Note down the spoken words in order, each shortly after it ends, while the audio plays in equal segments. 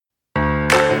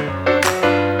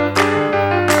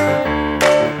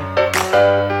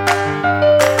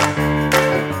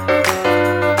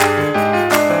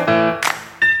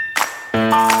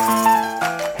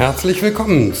Herzlich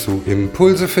willkommen zu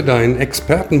Impulse für dein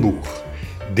Expertenbuch,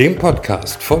 dem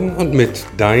Podcast von und mit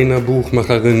deiner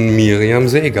Buchmacherin Miriam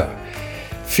Seeger.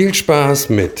 Viel Spaß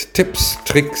mit Tipps,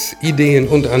 Tricks, Ideen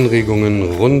und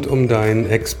Anregungen rund um dein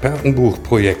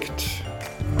Expertenbuchprojekt.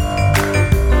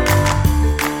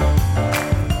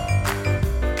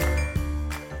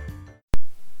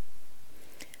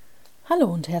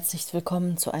 Hallo und herzlich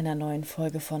willkommen zu einer neuen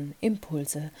Folge von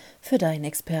Impulse für dein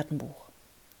Expertenbuch.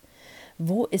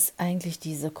 Wo ist eigentlich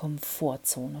diese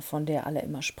Komfortzone, von der alle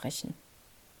immer sprechen?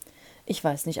 Ich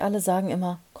weiß nicht, alle sagen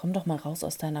immer, komm doch mal raus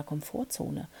aus deiner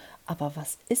Komfortzone. Aber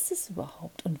was ist es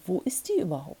überhaupt und wo ist die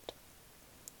überhaupt?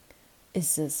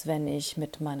 Ist es, wenn ich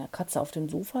mit meiner Katze auf dem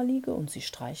Sofa liege und sie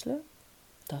streichle?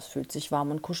 Das fühlt sich warm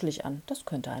und kuschelig an. Das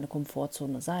könnte eine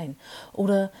Komfortzone sein.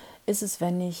 Oder ist es,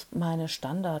 wenn ich meine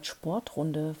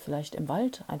Standard-Sportrunde vielleicht im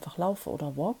Wald einfach laufe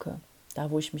oder walke? Da,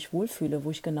 wo ich mich wohlfühle,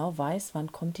 wo ich genau weiß,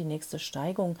 wann kommt die nächste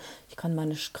Steigung. Ich kann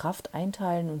meine Kraft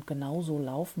einteilen und genauso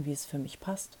laufen, wie es für mich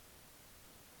passt.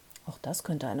 Auch das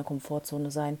könnte eine Komfortzone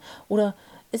sein. Oder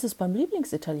ist es beim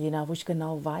Lieblingsitaliener, wo ich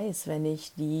genau weiß, wenn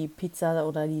ich die Pizza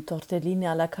oder die Tortellini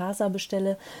alla casa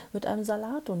bestelle mit einem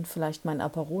Salat und vielleicht mein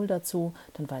Aperol dazu,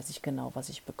 dann weiß ich genau, was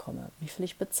ich bekomme. Wie viel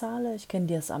ich bezahle, ich kenne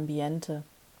das Ambiente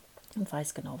und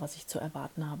weiß genau, was ich zu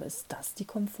erwarten habe. Ist das die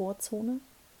Komfortzone?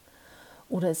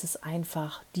 Oder ist es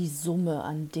einfach die Summe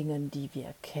an Dingen, die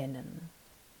wir kennen?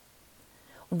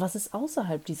 Und was ist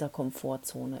außerhalb dieser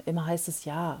Komfortzone? Immer heißt es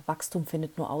ja, Wachstum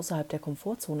findet nur außerhalb der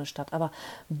Komfortzone statt. Aber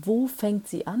wo fängt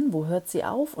sie an? Wo hört sie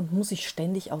auf? Und muss ich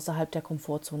ständig außerhalb der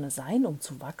Komfortzone sein, um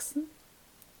zu wachsen?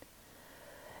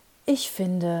 Ich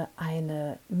finde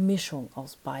eine Mischung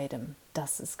aus beidem.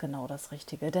 Das ist genau das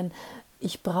Richtige. Denn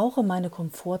ich brauche meine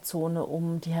Komfortzone,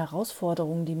 um die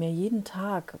Herausforderungen, die mir jeden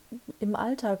Tag im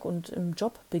Alltag und im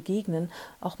Job begegnen,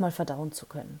 auch mal verdauen zu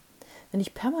können. Wenn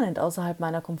ich permanent außerhalb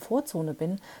meiner Komfortzone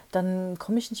bin, dann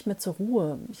komme ich nicht mehr zur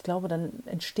Ruhe. Ich glaube, dann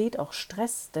entsteht auch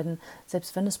Stress, denn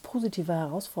selbst wenn es positive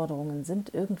Herausforderungen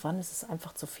sind, irgendwann ist es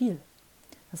einfach zu viel.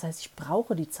 Das heißt, ich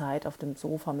brauche die Zeit auf dem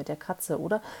Sofa mit der Katze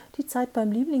oder die Zeit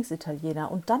beim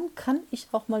Lieblingsitaliener. Und dann kann ich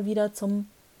auch mal wieder zum,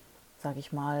 sage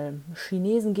ich mal,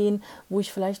 Chinesen gehen, wo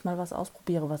ich vielleicht mal was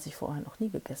ausprobiere, was ich vorher noch nie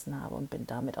gegessen habe und bin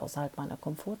damit außerhalb meiner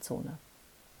Komfortzone.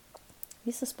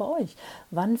 Wie ist es bei euch?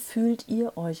 Wann fühlt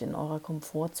ihr euch in eurer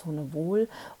Komfortzone wohl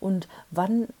und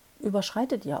wann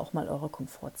überschreitet ihr auch mal eure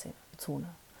Komfortzone?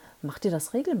 Macht ihr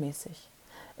das regelmäßig?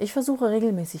 Ich versuche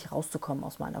regelmäßig rauszukommen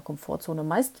aus meiner Komfortzone,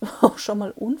 meist auch schon mal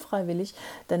unfreiwillig,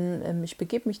 denn ich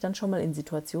begebe mich dann schon mal in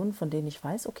Situationen, von denen ich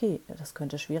weiß, okay, das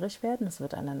könnte schwierig werden, das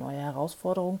wird eine neue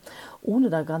Herausforderung, ohne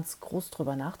da ganz groß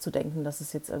drüber nachzudenken, dass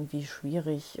es jetzt irgendwie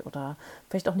schwierig oder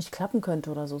vielleicht auch nicht klappen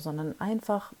könnte oder so, sondern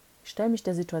einfach, ich stelle mich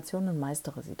der Situation und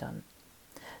meistere sie dann.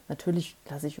 Natürlich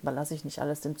überlasse ich nicht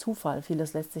alles dem Zufall,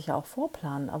 vieles lässt sich ja auch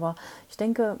vorplanen, aber ich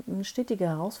denke, eine stetige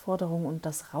Herausforderung und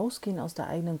das Rausgehen aus der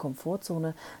eigenen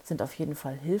Komfortzone sind auf jeden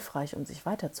Fall hilfreich, um sich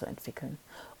weiterzuentwickeln.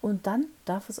 Und dann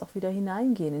darf es auch wieder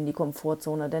hineingehen in die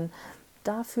Komfortzone, denn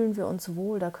da fühlen wir uns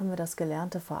wohl, da können wir das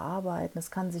Gelernte verarbeiten,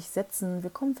 es kann sich setzen, wir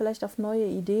kommen vielleicht auf neue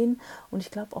Ideen und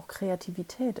ich glaube auch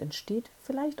Kreativität entsteht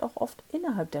vielleicht auch oft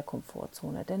innerhalb der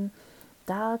Komfortzone, denn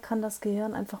da kann das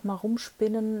Gehirn einfach mal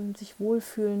rumspinnen, sich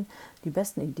wohlfühlen. Die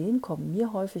besten Ideen kommen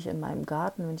mir häufig in meinem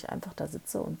Garten, wenn ich einfach da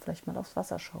sitze und vielleicht mal aufs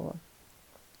Wasser schaue.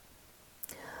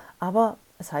 Aber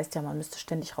es heißt ja, man müsste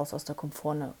ständig raus aus der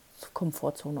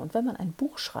Komfortzone. Und wenn man ein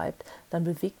Buch schreibt, dann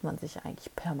bewegt man sich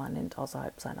eigentlich permanent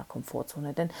außerhalb seiner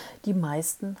Komfortzone. Denn die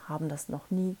meisten haben das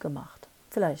noch nie gemacht.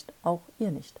 Vielleicht auch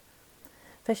ihr nicht.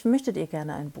 Vielleicht möchtet ihr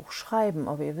gerne ein Buch schreiben,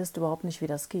 aber ihr wisst überhaupt nicht, wie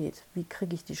das geht. Wie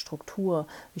kriege ich die Struktur?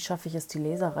 Wie schaffe ich es, die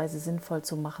Leserreise sinnvoll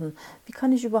zu machen? Wie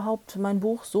kann ich überhaupt mein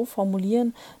Buch so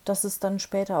formulieren, dass es dann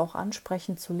später auch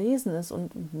ansprechend zu lesen ist?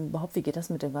 Und überhaupt, wie geht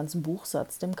das mit dem ganzen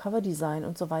Buchsatz, dem Coverdesign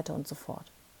und so weiter und so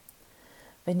fort?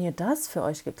 Wenn ihr das für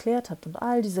euch geklärt habt und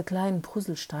all diese kleinen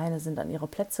Puzzlesteine sind an ihre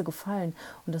Plätze gefallen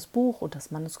und das Buch und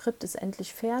das Manuskript ist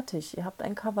endlich fertig, ihr habt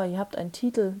ein Cover, ihr habt einen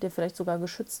Titel, der vielleicht sogar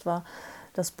geschützt war,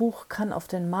 das Buch kann auf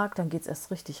den Markt, dann geht es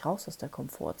erst richtig raus aus der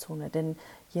Komfortzone, denn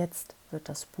jetzt wird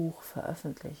das Buch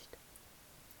veröffentlicht.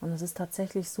 Und es ist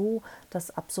tatsächlich so,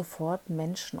 dass ab sofort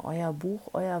Menschen euer Buch,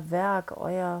 euer Werk,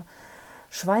 euer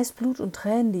Schweiß, Blut und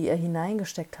Tränen, die ihr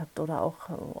hineingesteckt habt oder auch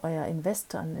euer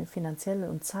Invest an finanzielle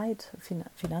und Zeit,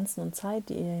 Finanzen und Zeit,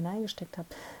 die ihr hineingesteckt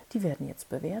habt, die werden jetzt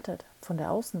bewertet von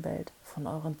der Außenwelt, von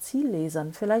euren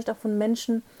Ziellesern, vielleicht auch von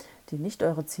Menschen, die nicht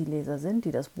eure Zielleser sind,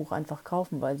 die das Buch einfach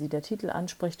kaufen, weil sie der Titel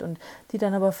anspricht und die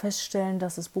dann aber feststellen,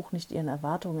 dass das Buch nicht ihren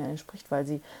Erwartungen entspricht, weil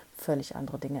sie völlig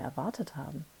andere Dinge erwartet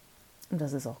haben. Und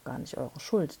das ist auch gar nicht eure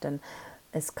Schuld, denn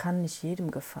es kann nicht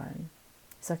jedem gefallen.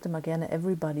 Ich sagte mal gerne,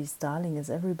 everybody's darling is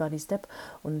everybody's Depp.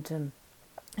 Und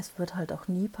es wird halt auch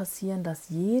nie passieren, dass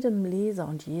jedem Leser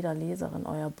und jeder Leserin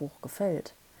euer Buch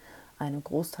gefällt. Einem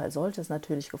Großteil sollte es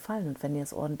natürlich gefallen. Und wenn ihr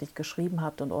es ordentlich geschrieben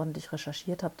habt und ordentlich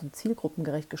recherchiert habt und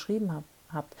zielgruppengerecht geschrieben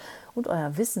habt und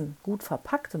euer Wissen gut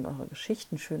verpackt und eure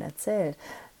Geschichten schön erzählt,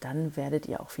 dann werdet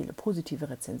ihr auch viele positive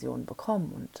Rezensionen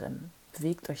bekommen und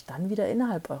bewegt euch dann wieder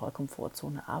innerhalb eurer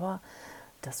Komfortzone. Aber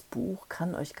das Buch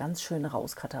kann euch ganz schön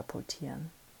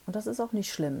rauskatapultieren. Und das ist auch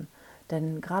nicht schlimm,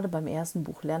 denn gerade beim ersten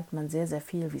Buch lernt man sehr, sehr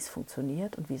viel, wie es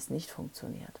funktioniert und wie es nicht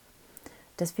funktioniert.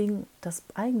 Deswegen das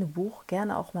eigene Buch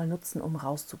gerne auch mal nutzen, um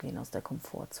rauszugehen aus der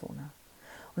Komfortzone.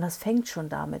 Und das fängt schon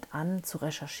damit an, zu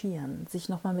recherchieren, sich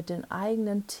nochmal mit den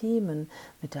eigenen Themen,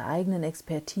 mit der eigenen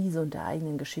Expertise und der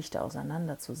eigenen Geschichte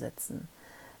auseinanderzusetzen.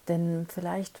 Denn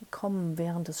vielleicht kommen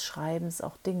während des Schreibens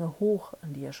auch Dinge hoch,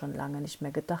 an die ihr schon lange nicht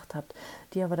mehr gedacht habt,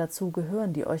 die aber dazu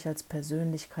gehören, die euch als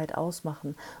Persönlichkeit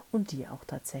ausmachen und die auch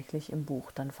tatsächlich im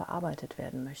Buch dann verarbeitet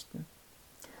werden möchten.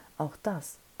 Auch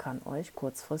das kann euch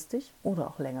kurzfristig oder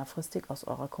auch längerfristig aus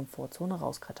eurer Komfortzone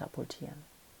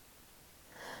rauskatapultieren.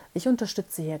 Ich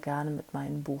unterstütze hier gerne mit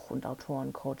meinen Buch- und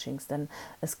Autoren-Coachings, denn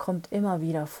es kommt immer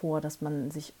wieder vor, dass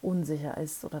man sich unsicher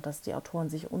ist oder dass die Autoren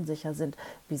sich unsicher sind,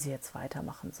 wie sie jetzt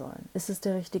weitermachen sollen. Ist es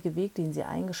der richtige Weg, den sie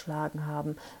eingeschlagen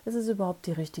haben? Ist es überhaupt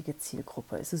die richtige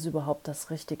Zielgruppe? Ist es überhaupt das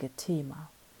richtige Thema?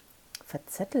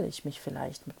 Verzettel ich mich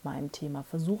vielleicht mit meinem Thema?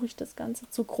 Versuche ich das Ganze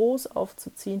zu groß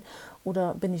aufzuziehen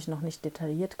oder bin ich noch nicht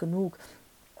detailliert genug?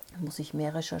 Muss ich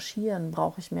mehr recherchieren?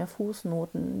 Brauche ich mehr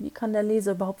Fußnoten? Wie kann der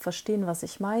Leser überhaupt verstehen, was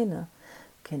ich meine?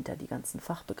 Kennt er die ganzen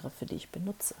Fachbegriffe, die ich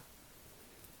benutze?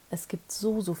 Es gibt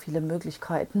so viele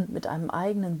Möglichkeiten, mit einem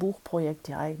eigenen Buchprojekt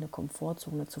die eigene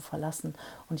Komfortzone zu verlassen.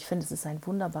 Und ich finde, es ist ein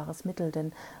wunderbares Mittel,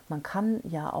 denn man kann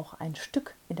ja auch ein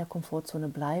Stück in der Komfortzone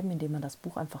bleiben, indem man das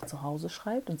Buch einfach zu Hause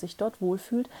schreibt und sich dort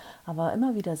wohlfühlt, aber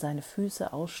immer wieder seine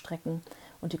Füße ausstrecken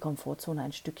und die Komfortzone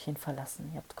ein Stückchen verlassen.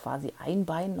 Ihr habt quasi ein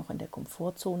Bein noch in der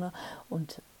Komfortzone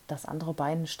und das andere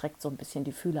Bein streckt so ein bisschen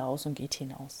die Fühler aus und geht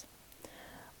hinaus.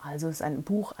 Also ist ein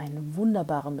Buch eine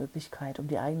wunderbare Möglichkeit, um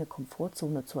die eigene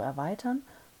Komfortzone zu erweitern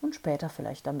und später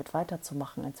vielleicht damit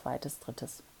weiterzumachen, ein zweites,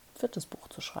 drittes, viertes Buch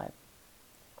zu schreiben.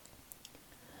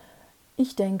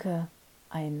 Ich denke,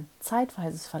 ein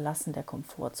zeitweises Verlassen der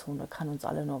Komfortzone kann uns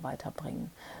alle nur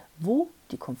weiterbringen. Wo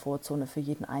die Komfortzone für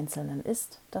jeden Einzelnen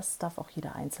ist, das darf auch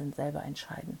jeder Einzelne selber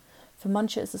entscheiden. Für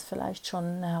manche ist es vielleicht schon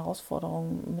eine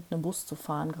Herausforderung, mit einem Bus zu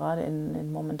fahren, gerade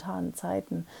in momentanen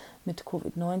Zeiten mit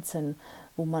Covid-19,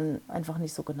 wo man einfach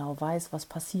nicht so genau weiß, was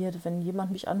passiert, wenn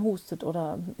jemand mich anhustet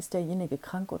oder ist derjenige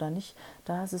krank oder nicht.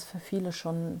 Da ist es für viele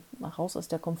schon raus aus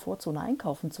der Komfortzone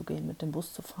einkaufen zu gehen, mit dem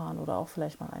Bus zu fahren oder auch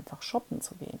vielleicht mal einfach shoppen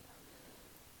zu gehen.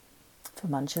 Für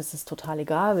manche ist es total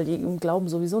egal, weil die glauben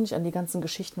sowieso nicht an die ganzen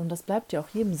Geschichten und das bleibt ja auch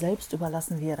jedem selbst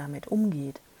überlassen, wie er damit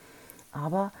umgeht.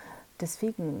 Aber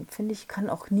deswegen finde ich, kann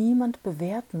auch niemand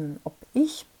bewerten, ob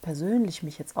ich persönlich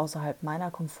mich jetzt außerhalb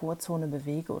meiner Komfortzone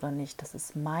bewege oder nicht. Das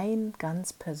ist mein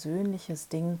ganz persönliches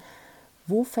Ding.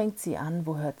 Wo fängt sie an,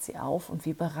 wo hört sie auf und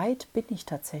wie bereit bin ich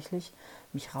tatsächlich,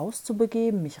 mich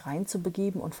rauszubegeben, mich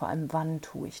reinzubegeben und vor allem, wann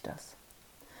tue ich das?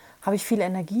 Habe ich viel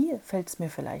Energie, fällt es mir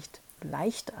vielleicht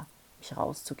leichter, mich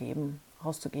rauszugehen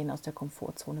aus der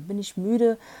Komfortzone. Bin ich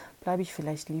müde, bleibe ich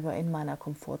vielleicht lieber in meiner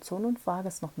Komfortzone und wage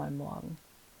es nochmal morgen.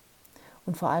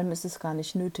 Und vor allem ist es gar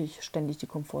nicht nötig, ständig die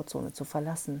Komfortzone zu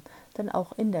verlassen, denn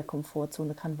auch in der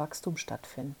Komfortzone kann Wachstum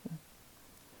stattfinden.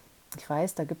 Ich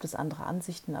weiß, da gibt es andere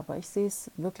Ansichten, aber ich sehe es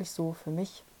wirklich so für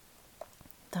mich,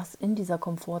 dass in dieser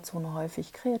Komfortzone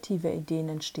häufig kreative Ideen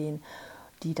entstehen,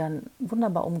 die dann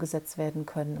wunderbar umgesetzt werden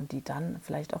können und die dann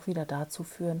vielleicht auch wieder dazu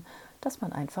führen, dass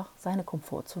man einfach seine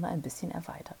Komfortzone ein bisschen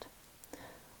erweitert.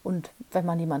 Und wenn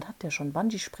man jemanden hat, der schon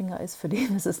Bungee-Springer ist, für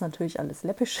den ist es natürlich alles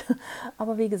läppisch.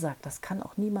 Aber wie gesagt, das kann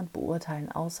auch niemand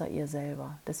beurteilen, außer ihr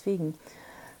selber. Deswegen,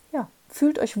 ja,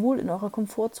 fühlt euch wohl in eurer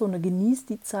Komfortzone, genießt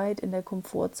die Zeit in der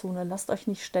Komfortzone, lasst euch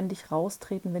nicht ständig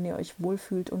raustreten, wenn ihr euch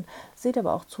wohlfühlt und seht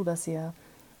aber auch zu, dass ihr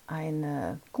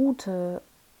eine gute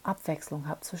Abwechslung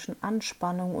habt zwischen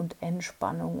Anspannung und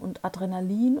Entspannung und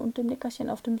Adrenalin und dem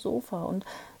Nickerchen auf dem Sofa und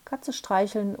Katze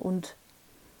streicheln und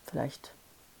vielleicht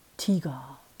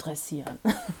Tiger dressieren.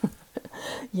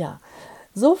 Ja,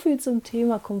 so viel zum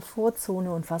Thema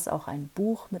Komfortzone und was auch ein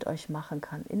Buch mit euch machen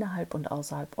kann, innerhalb und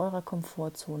außerhalb eurer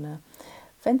Komfortzone.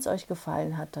 Wenn es euch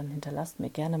gefallen hat, dann hinterlasst mir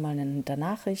gerne mal eine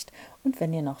Nachricht. Und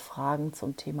wenn ihr noch Fragen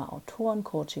zum Thema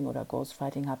Autorencoaching oder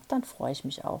Ghostwriting habt, dann freue ich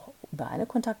mich auch über eine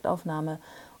Kontaktaufnahme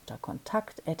unter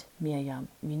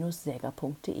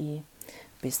kontakt@mirjam-säger.de.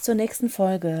 Bis zur nächsten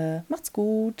Folge. Macht's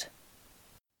gut!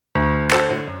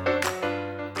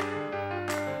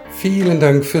 Vielen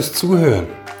Dank fürs Zuhören.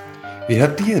 Wie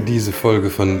hat dir diese Folge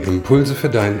von Impulse für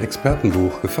dein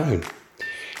Expertenbuch gefallen?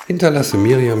 Hinterlasse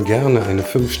Miriam gerne eine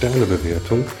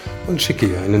 5-Sterne-Bewertung und schicke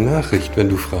ihr eine Nachricht, wenn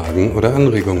du Fragen oder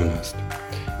Anregungen hast.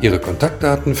 Ihre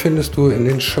Kontaktdaten findest du in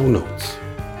den Shownotes.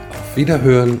 Auf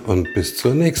Wiederhören und bis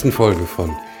zur nächsten Folge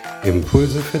von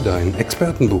Impulse für dein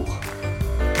Expertenbuch.